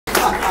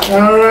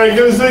All right,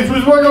 give us a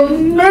please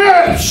welcome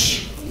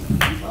Mitch.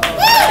 Got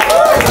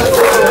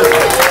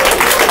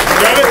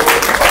it?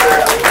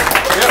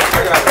 Yep, I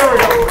got it. There we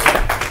go.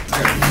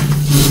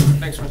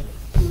 Thanks, man.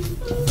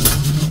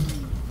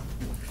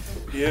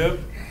 Yep,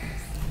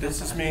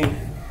 this is me.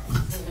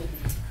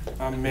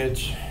 I'm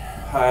Mitch.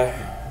 Hi.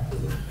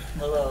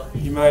 Hello.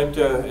 You might,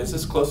 is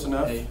this close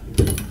enough? Hey.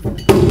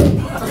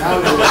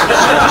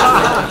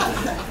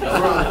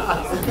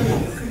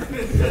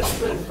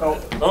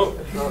 Oh,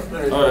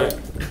 all right.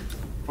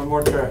 One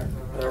more try.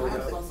 There we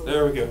go.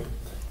 There we go.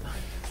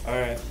 All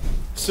right.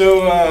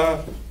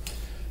 So,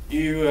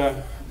 you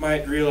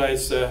might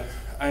realize I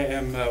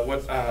am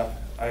what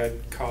I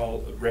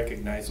call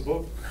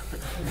recognizable.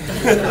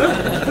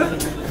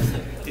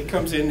 It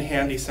comes in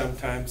handy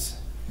sometimes.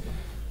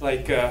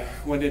 Like,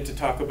 went into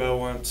Taco Bell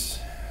once.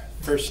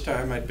 First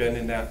time I'd been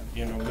in that,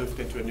 moved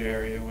into a new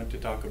area, went to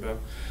Taco Bell,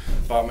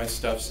 bought my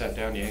stuff, sat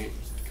down, ate.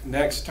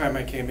 Next time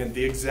I came in,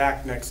 the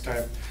exact next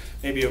time,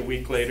 maybe a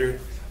week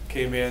later,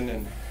 came in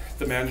and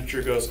the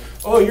manager goes,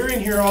 "Oh, you're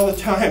in here all the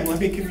time. Let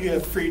me give you a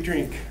free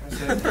drink." I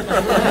said,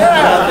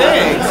 "Yeah,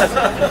 thanks.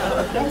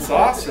 That's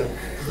awesome.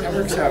 That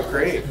works out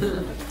great."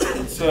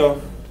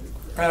 So,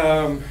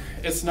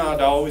 it's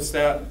not always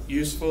that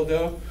useful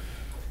though.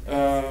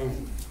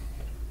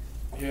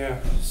 Yeah,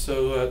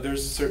 so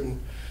there's certain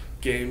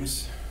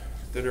games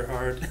that are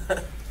hard.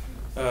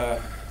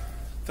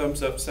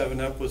 Thumbs Up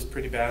 7-Up was a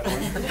pretty bad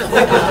one.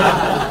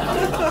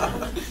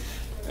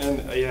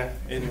 And yeah,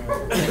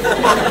 anyway.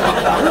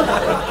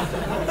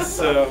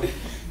 So,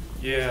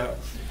 yeah.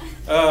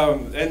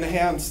 And the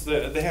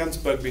hands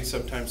bug me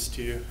sometimes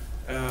too.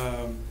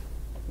 But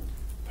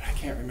I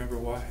can't remember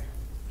why.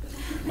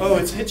 Oh,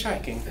 it's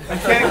hitchhiking.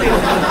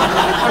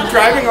 I'm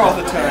driving all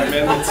the time,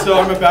 and so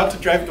I'm about to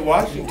drive to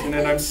Washington,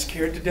 and I'm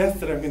scared to death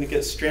that I'm going to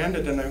get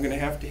stranded and I'm going to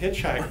have to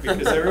hitchhike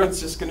because everyone's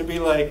just going to be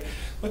like,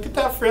 "Look at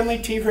that friendly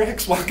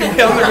T-Rex walking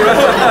down the road."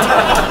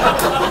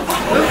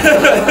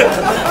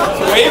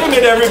 Waving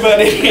at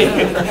everybody.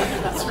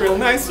 It's real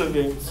nice of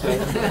him. So,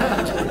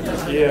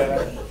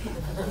 yeah.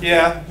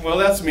 Yeah, well,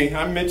 that's me.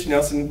 I'm Mitch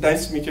Nelson.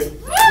 Nice to meet you.